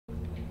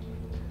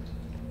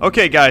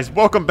Okay guys,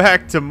 welcome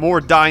back to more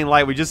Dying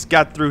Light. We just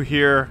got through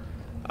here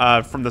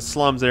from the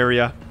slums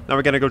area. Now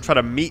we're gonna go try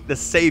to meet the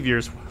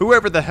saviors,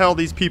 whoever the hell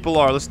these people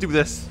are. Let's do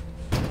this.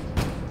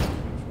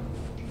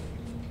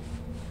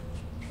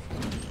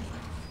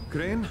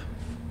 Crane?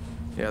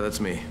 Yeah, that's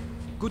me.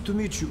 Good to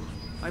meet you.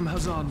 I'm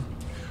Harran.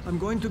 I'm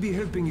going to be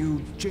helping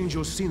you change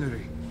your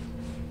scenery.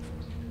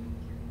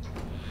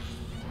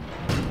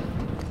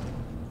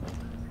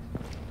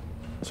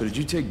 So did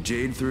you take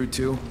Jade through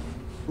too?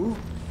 Who?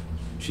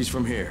 She's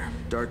from here.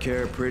 Dark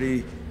hair,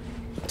 pretty,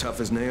 tough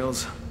as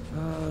nails.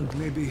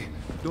 Maybe.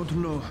 Don't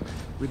know.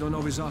 We don't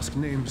always ask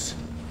names.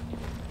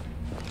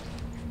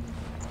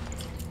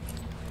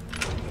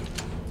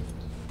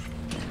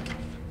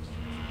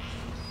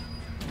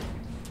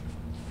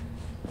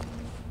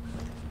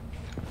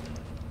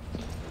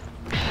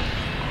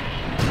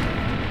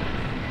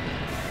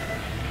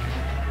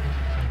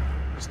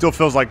 Still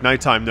feels like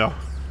nighttime though,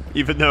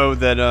 even though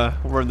that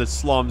we're in the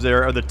slums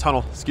area, or the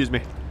tunnel, excuse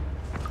me.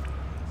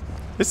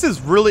 This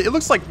is really, it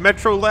looks like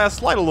Metro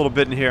Last Light a little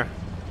bit in here.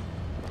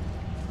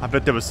 I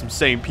bet there was some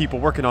sane people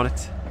working on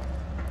it.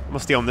 I'm gonna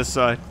stay on this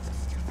side.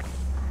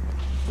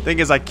 Thing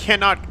is, I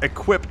cannot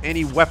equip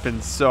any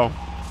weapons, so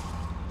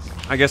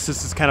I guess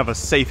this is kind of a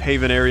safe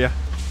haven area.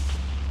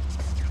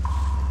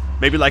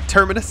 Maybe like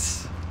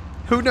Terminus?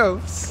 Who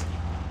knows?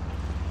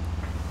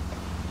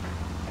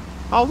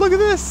 Oh, look at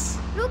this!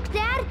 Look,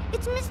 Dad,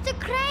 it's Mr.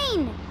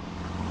 Crane.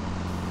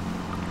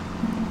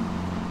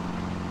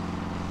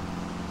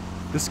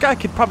 This guy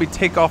could probably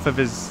take off of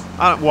his...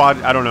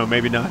 I don't know,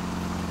 maybe not.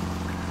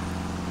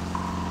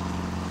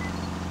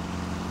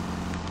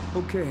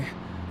 Okay,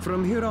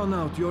 from here on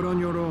out, you're on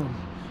your own.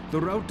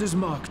 The route is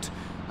marked.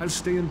 I'll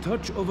stay in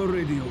touch over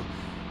radio.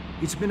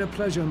 It's been a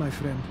pleasure, my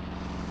friend.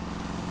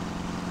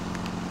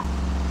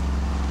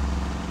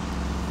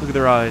 Look at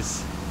their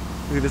eyes.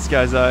 Look at this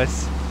guy's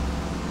eyes.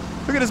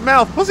 Look at his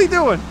mouth. What's he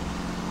doing?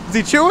 Is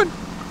he chewing?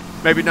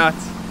 Maybe not.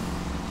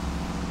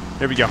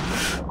 There we go.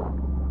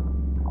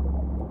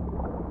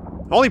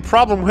 The only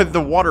problem with the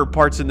water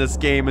parts in this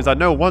game is I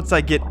know once I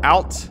get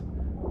out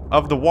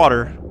of the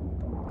water,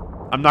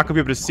 I'm not going to be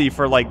able to see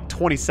for like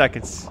 20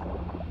 seconds.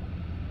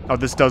 Oh,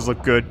 this does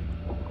look good.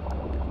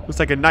 Looks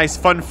like a nice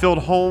fun-filled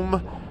homey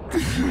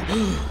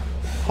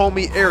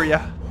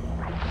area.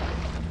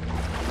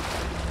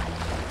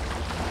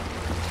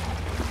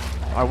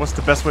 Alright, what's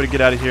the best way to get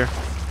out of here?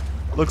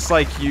 Looks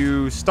like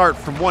you start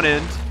from one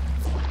end.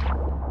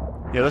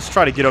 Yeah, let's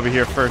try to get over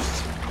here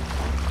first.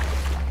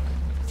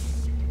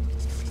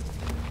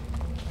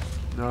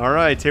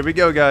 Alright, here we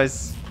go,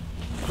 guys.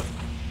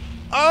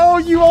 Oh,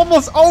 you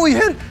almost... Oh, we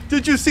hit...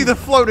 Did you see the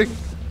floating?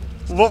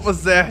 What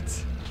was that?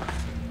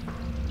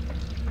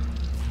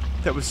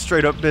 That was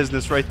straight up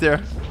business right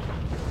there.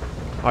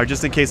 Alright,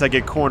 just in case I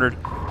get cornered.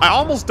 I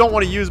almost don't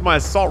want to use my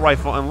assault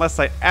rifle unless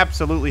I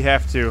absolutely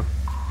have to.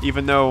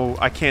 Even though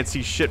I can't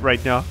see shit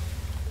right now.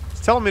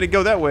 It's telling me to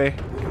go that way.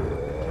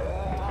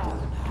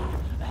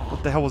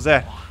 What the hell was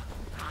that?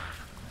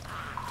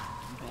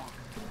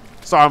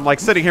 So I'm like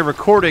sitting here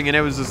recording and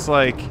it was just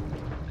like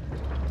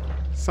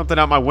something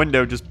out my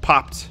window just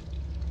popped.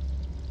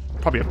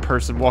 Probably a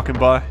person walking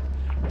by.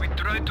 We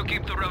tried to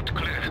keep the route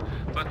clear,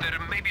 but there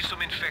may be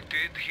some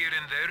infected here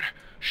and there.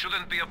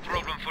 Shouldn't be a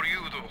problem for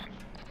you though.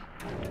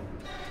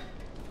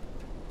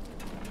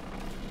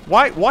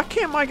 Why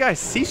can't my guy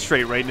see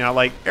straight right now?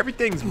 Like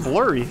everything's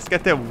blurry. He's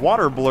got that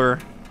water blur.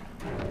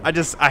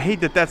 I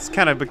hate that that's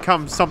kind of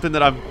become something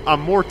that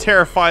I'm more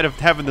terrified of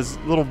having this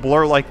little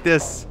blur like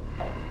this.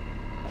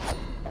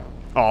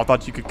 Oh, I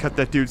thought you could cut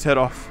that dude's head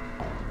off.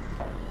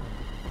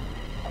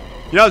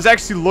 You know, I was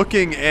actually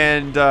looking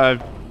and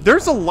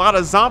there's a lot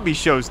of zombie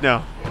shows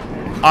now.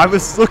 I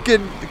was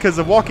looking because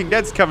The Walking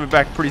Dead's coming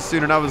back pretty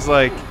soon and I was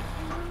like,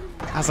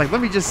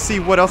 let me just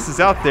see what else is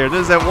out there.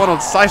 There's that one on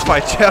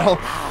Sci-Fi Channel.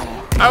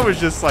 I was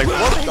just like,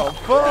 what the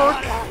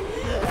fuck?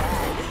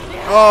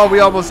 Oh, we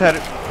almost had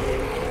it.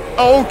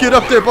 Oh, get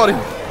up there, buddy.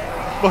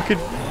 Fucking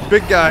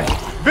big guy.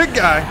 Big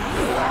guy.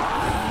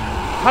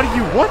 How do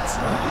you, what?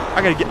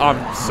 I gotta get, I'm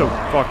so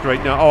fucked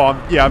right now. Oh, I'm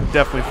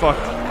definitely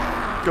fucked.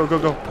 Go, go,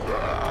 go.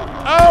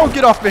 Oh,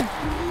 get off me.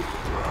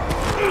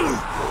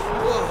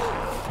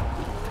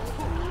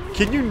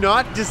 Can you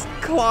not just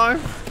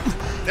climb?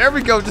 There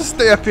we go, just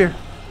stay up here.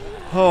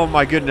 Oh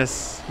my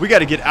goodness. We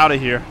gotta get out of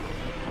here.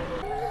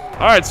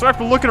 Alright, so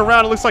after looking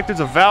around, it looks like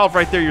there's a valve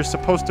right there you're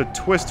supposed to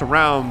twist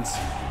around.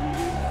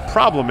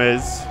 Problem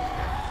is,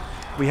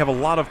 we have a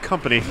lot of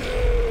company.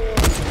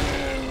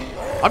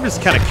 I'm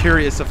just kind of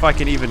curious if I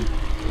can even...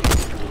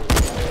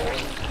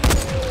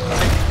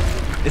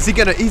 Is he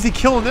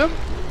killing them?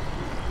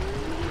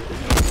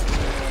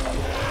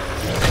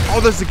 Oh,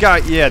 there's the guy.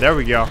 Yeah, there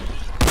we go.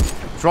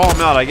 Draw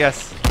him out, I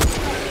guess.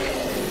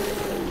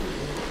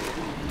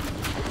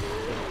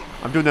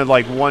 I'm doing that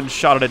like one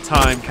shot at a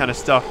time kind of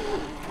stuff.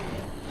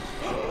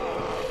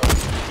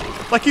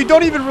 Like, you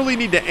don't even really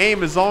need to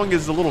aim as long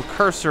as the little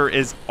cursor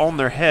is on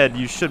their head.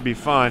 You should be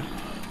fine.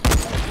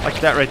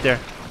 Like that right there.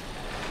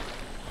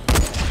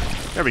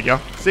 There we go.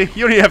 See,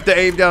 you don't even have to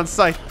aim down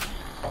sight.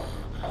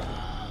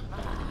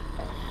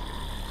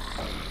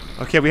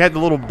 Okay, we had the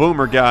little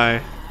boomer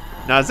guy.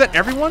 Now, is that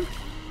everyone?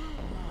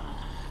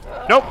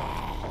 Nope.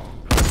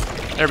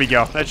 There we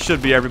go. That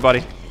should be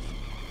everybody.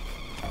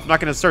 I'm not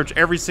going to search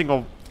every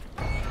single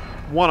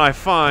one I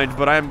find,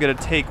 but I am going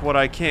to take what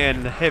I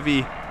can. The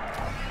heavy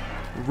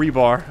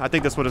rebar. I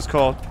think that's what it's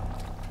called.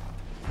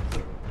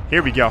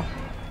 Here we go.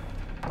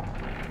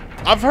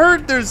 I've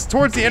heard there's,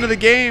 towards the end of the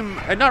game,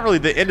 and not really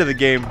the end of the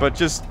game, but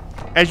just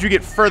as you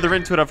get further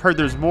into it, I've heard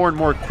there's more and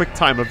more quick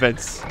time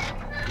events.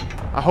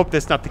 I hope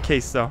that's not the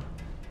case, though.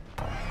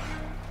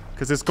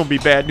 Because it's going to be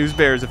bad news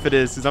bears if it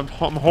is, because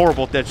I'm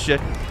horrible at that shit.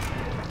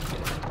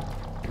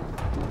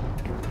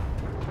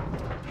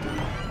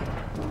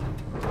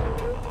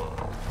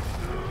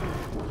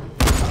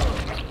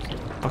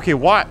 Okay,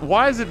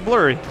 why is it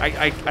blurry?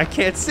 I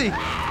can't see.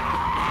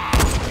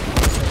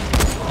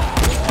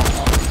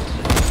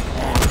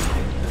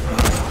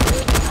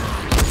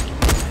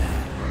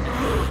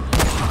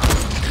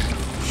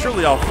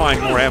 Surely I'll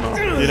find more ammo,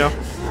 you know?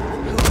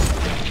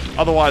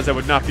 Otherwise, I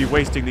would not be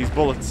wasting these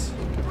bullets.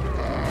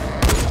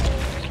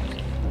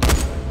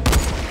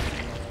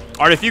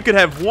 Alright, if you could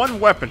have one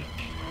weapon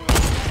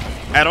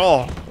at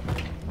all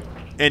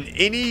in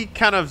any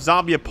kind of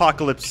zombie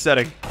apocalypse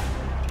setting,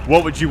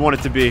 what would you want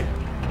it to be?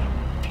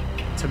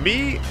 To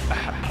me,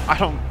 I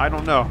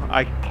don't know.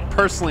 I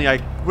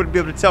wouldn't be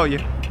able to tell you.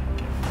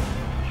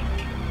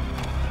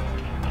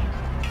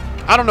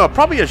 I don't know,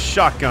 probably a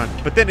shotgun.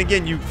 But then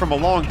again, from a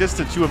long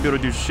distance, you wouldn't be able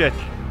to do shit.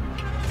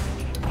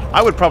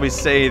 I would probably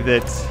say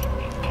that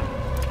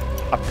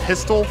a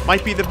pistol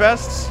might be the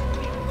best.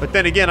 But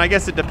then again, I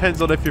guess it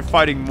depends on if you're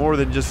fighting more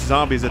than just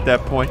zombies at that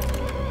point.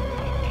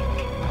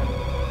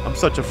 I'm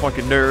such a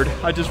fucking nerd.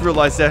 I just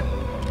realized that.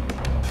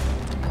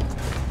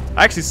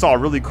 I actually saw a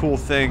really cool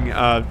thing.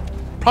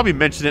 Probably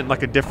mentioned it in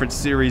like a different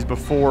series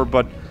before,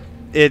 but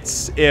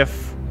it's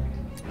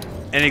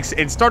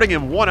and starting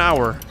in 1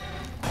 hour,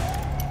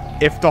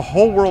 if the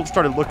whole world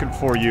started looking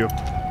for you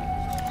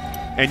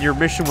and your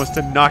mission was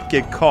to not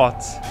get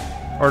caught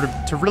or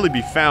to really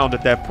be found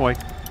at that point,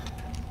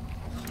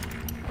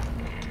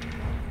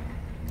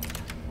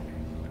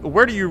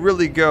 where do you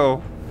really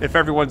go if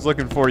everyone's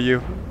looking for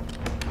you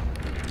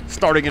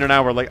starting in an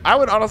hour? Like, I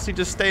would honestly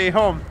just stay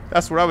home.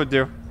 That's what I would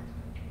do.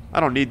 I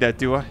don't need that,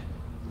 do I?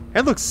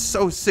 It looks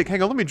so sick.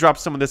 Hang on, let me drop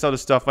some of this other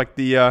stuff, like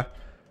the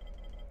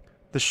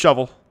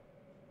shovel.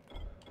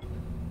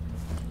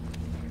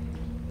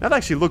 That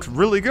actually looks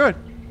really good.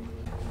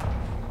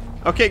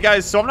 Okay,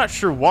 guys, so I'm not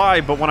sure why,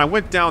 but when I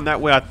went down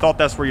that way, I thought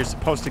that's where you're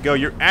supposed to go.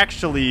 You're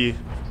actually...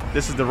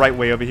 This is the right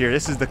way over here.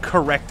 This is the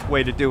correct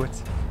way to do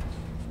it.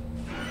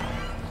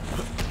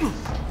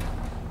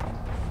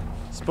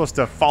 Supposed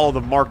to follow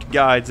the marked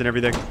guides and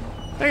everything.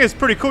 I think it's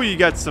pretty cool you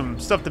got some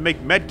stuff to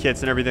make med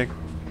kits and everything.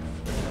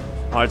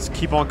 Alright, just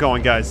keep on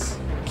going, guys.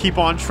 Keep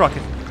on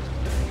trucking.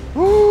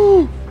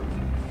 Woo!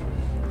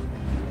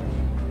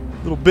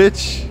 Little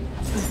bitch.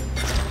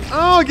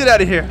 Oh, get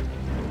out of here.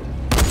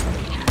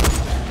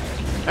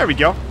 There we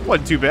go.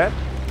 Wasn't too bad.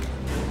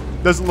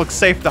 Doesn't look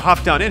safe to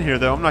hop down in here,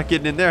 though. I'm not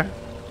getting in there.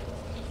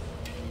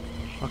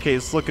 Okay,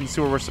 let's look and see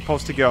where we're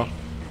supposed to go.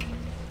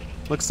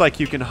 Looks like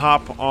you can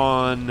hop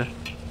on...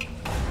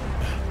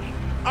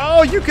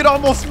 Oh, you could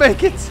almost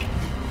make it.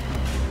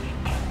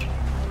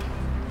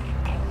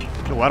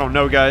 Oh, I don't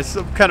know, guys.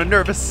 I'm kind of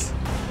nervous.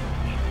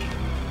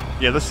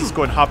 Yeah, let's just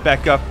go and hop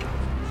back up.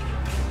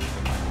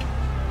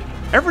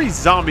 Every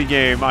zombie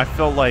game, I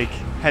feel like,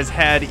 has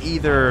had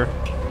either...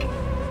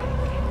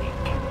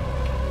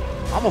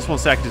 I almost want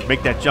to say I can just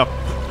make that jump.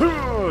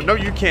 No,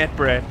 you can't,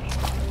 Brad.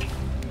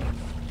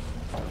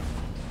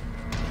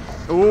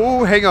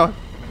 Oh, hang on.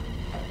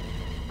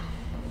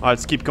 Alright,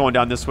 let's keep going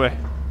down this way.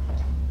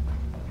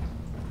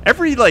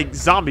 Every, like,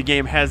 zombie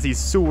game has these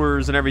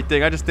sewers and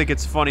everything. I just think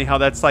it's funny how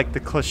that's, like, the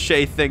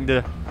cliche thing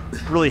to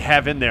really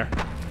have in there.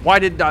 Why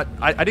did not...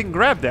 I didn't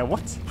grab that.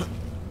 What?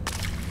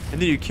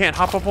 And then you can't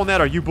hop up on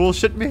that? Are you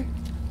bullshitting me?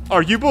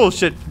 Are you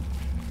bullshit?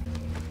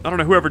 I don't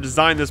know whoever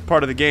designed this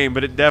part of the game,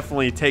 but it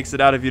definitely takes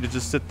it out of you to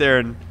just sit there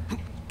and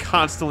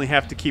constantly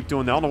have to keep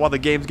doing that. I don't know why the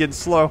game's getting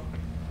slow.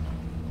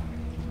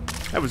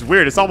 That was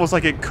weird. It's almost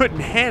like it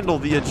couldn't handle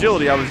the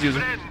agility I was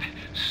using. Friend,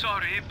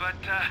 sorry, but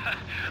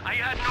I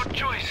had no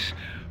choice.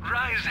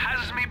 Rise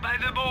has me by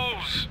the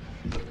balls.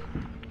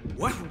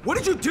 What? What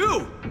did you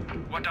do?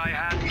 What I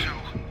had to.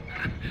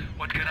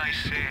 What can I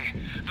say?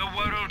 The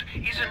world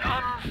is an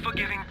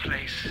unforgiving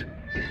place.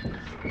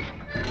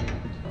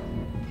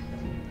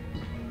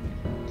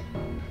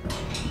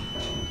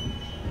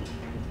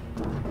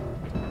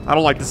 I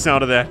don't like the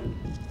sound of that.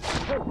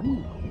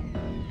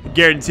 I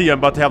guarantee you I'm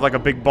about to have like a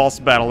big boss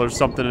battle or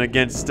something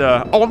against,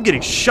 Oh, I'm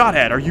getting shot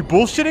at. Are you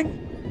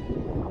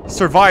bullshitting?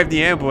 Survive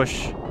the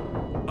ambush.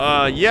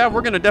 Yeah,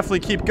 we're gonna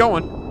definitely keep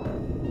going.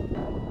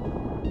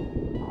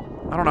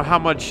 I don't know how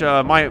much,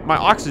 my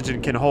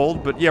oxygen can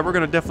hold, but yeah, we're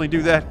gonna definitely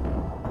do that.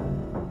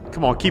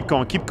 Come on, keep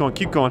going, keep going,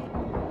 keep going.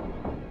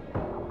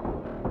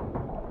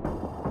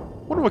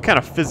 Wonder what kind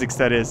of physics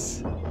that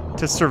is.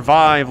 To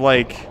survive,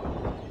 like...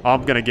 Oh,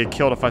 I'm gonna get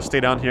killed if I stay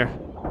down here.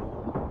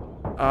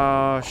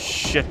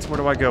 Shit. Where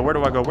do I go? Where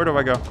do I go? Where do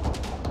I go?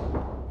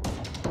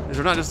 Is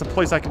there not just a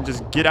place I can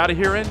just get out of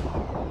here in?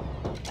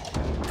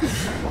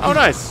 Oh,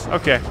 nice.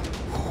 Okay.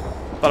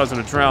 Thought I was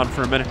gonna drown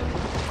for a minute.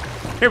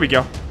 Here we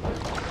go.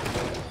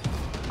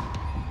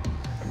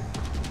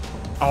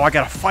 Oh, I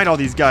gotta fight all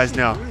these guys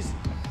now.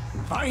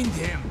 Find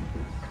him.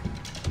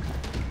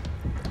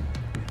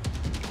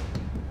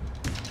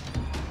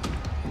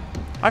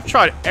 I've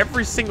tried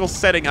every single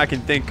setting I can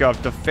think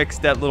of to fix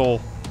that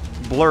little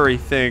blurry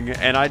thing,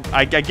 and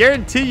I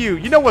guarantee you,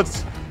 you know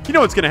what's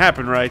gonna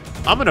happen, right?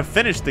 I'm gonna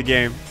finish the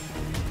game,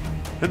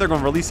 then they're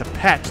gonna release a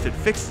patch that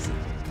fixes it.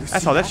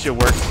 That's how that shit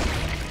works.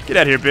 Get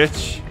out of here,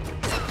 bitch.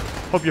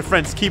 Hope your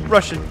friends keep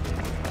rushing.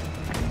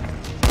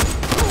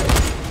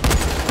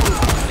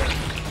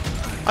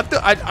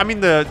 I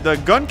mean,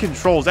 the gun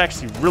control is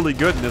actually really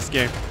good in this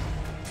game.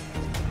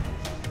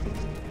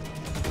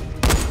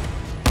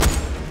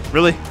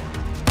 Really?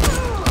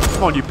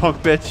 Come on, you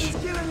punk bitch.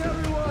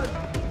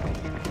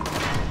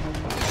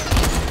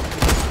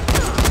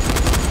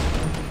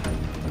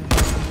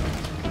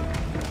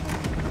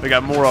 We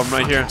got more of them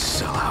right here.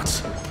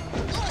 Sellouts.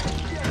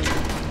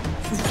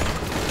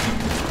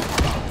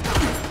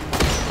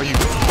 Are you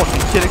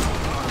fucking kidding?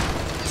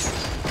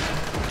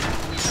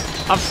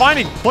 I'm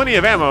finding plenty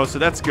of ammo, so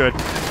that's good.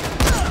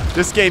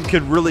 This game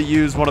could really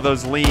use one of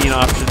those lean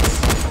options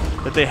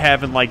that they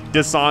have in like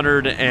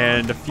Dishonored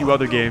and a few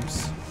other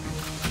games.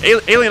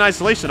 Alien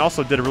Isolation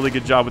also did a really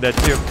good job with that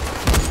too.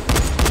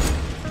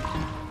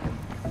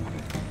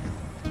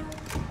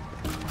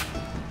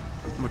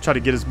 I'm gonna try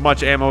to get as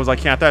much ammo as I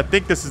can. I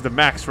think this is the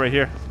max right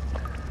here.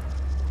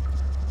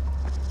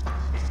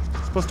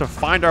 Supposed to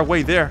find our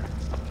way there.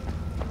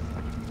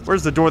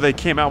 Where's the door they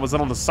came out? Was it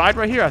on the side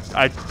right here?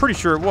 I'm pretty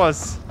sure it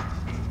was.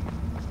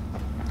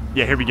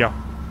 Yeah, here we go.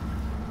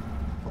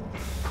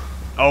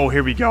 Oh,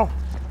 here we go.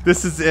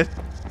 This is it.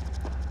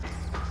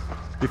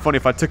 Be funny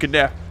if I took a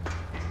nap.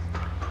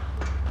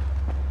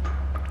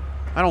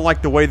 I don't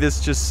like the way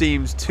this just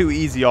seems too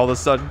easy all of a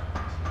sudden.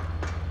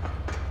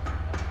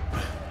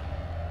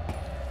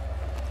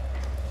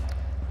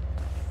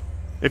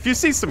 If you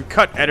see some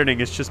cut editing,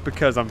 it's just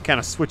because I'm kind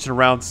of switching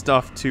around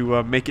stuff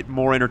to make it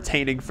more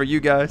entertaining for you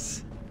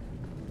guys.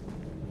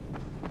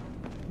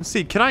 Let's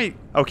see, can I...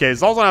 Okay,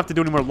 as long as I don't have to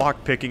do any more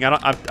lock picking,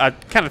 I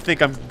kind of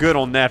think I'm good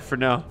on that for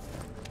now.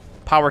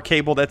 Power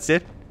cable, that's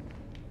it.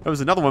 There was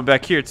another one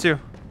back here too.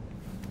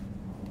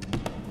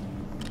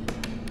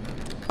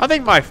 I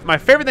think my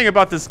favorite thing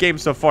about this game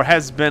so far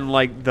has been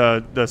like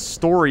the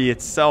story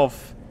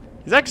itself.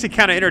 It's actually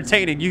kind of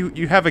entertaining.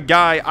 You have a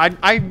guy.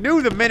 I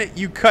knew the minute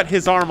you cut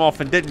his arm off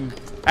and didn't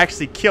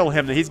actually kill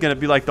him that he's gonna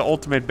be like the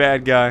ultimate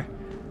bad guy,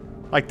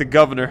 like the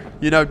governor.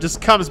 You know,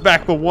 just comes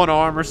back with one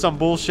arm or some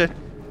bullshit.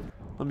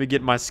 Let me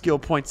get my skill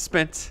points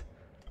spent.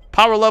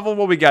 Power level.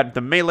 What we got? The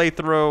melee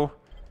throw.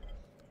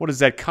 What is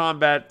that?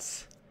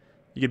 Combat.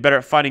 You get better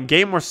at fighting.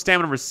 Gain more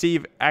stamina.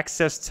 Receive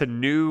access to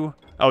new.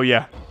 Oh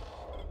yeah.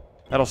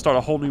 That'll start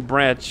a whole new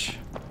branch.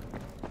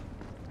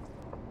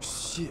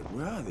 Shit,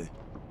 where are they?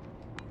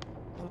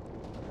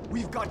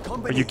 We've got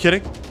company. Are you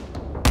kidding?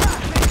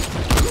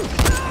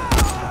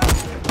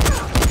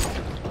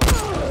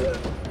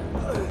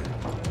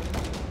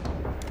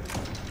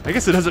 I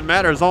guess it doesn't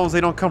matter as long as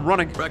they don't come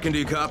running. Brecken, do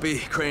you copy?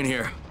 Crane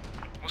here.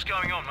 What's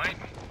going on, mate?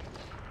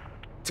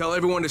 Tell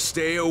everyone to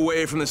stay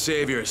away from the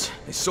Saviors.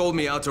 They sold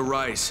me out to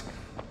Rice.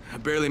 I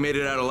barely made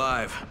it out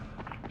alive.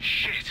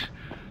 Shit.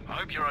 I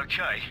hope you're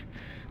okay.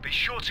 Be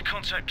sure to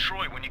contact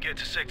Troy when you get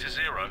to Sector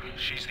 0.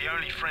 She's the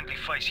only friendly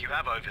face you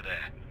have over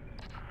there.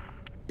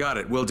 Got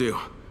it, will do.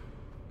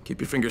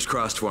 Keep your fingers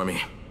crossed for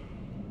me.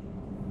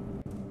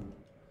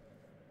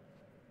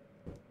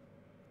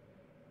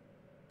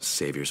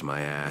 Saviors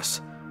my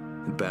ass.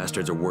 The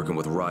bastards are working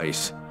with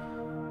Rice.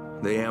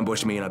 They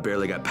ambushed me and I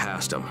barely got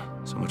past them.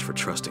 So much for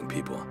trusting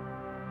people.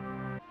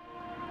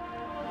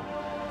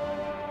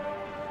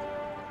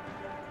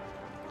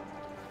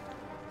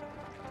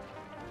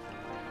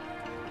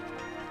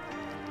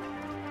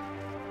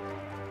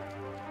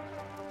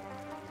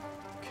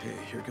 Okay,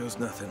 here goes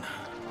nothing.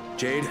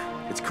 Jade,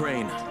 it's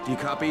Crane. Do you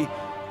copy?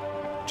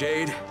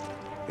 Jade,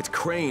 it's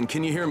Crane.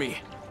 Can you hear me?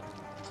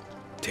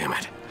 Damn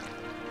it.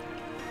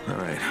 All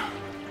right.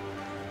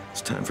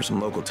 It's time for some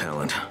local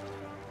talent.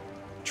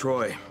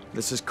 Troy,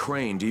 this is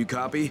Crane. Do you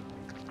copy?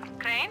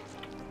 Crane?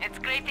 It's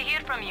great to hear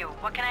from you.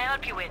 What can I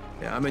help you with?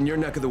 Yeah, I'm in your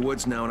neck of the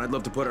woods now, and I'd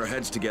love to put our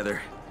heads together.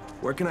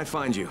 Where can I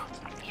find you?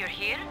 You're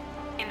here?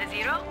 In the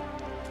Zero?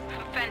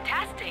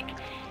 Fantastic.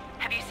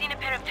 Have you seen a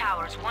pair of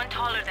towers, one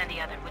taller than the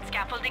other, with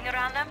scaffolding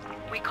around them?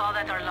 We call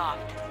that our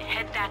loft.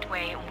 Head that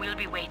way, and we'll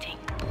be waiting.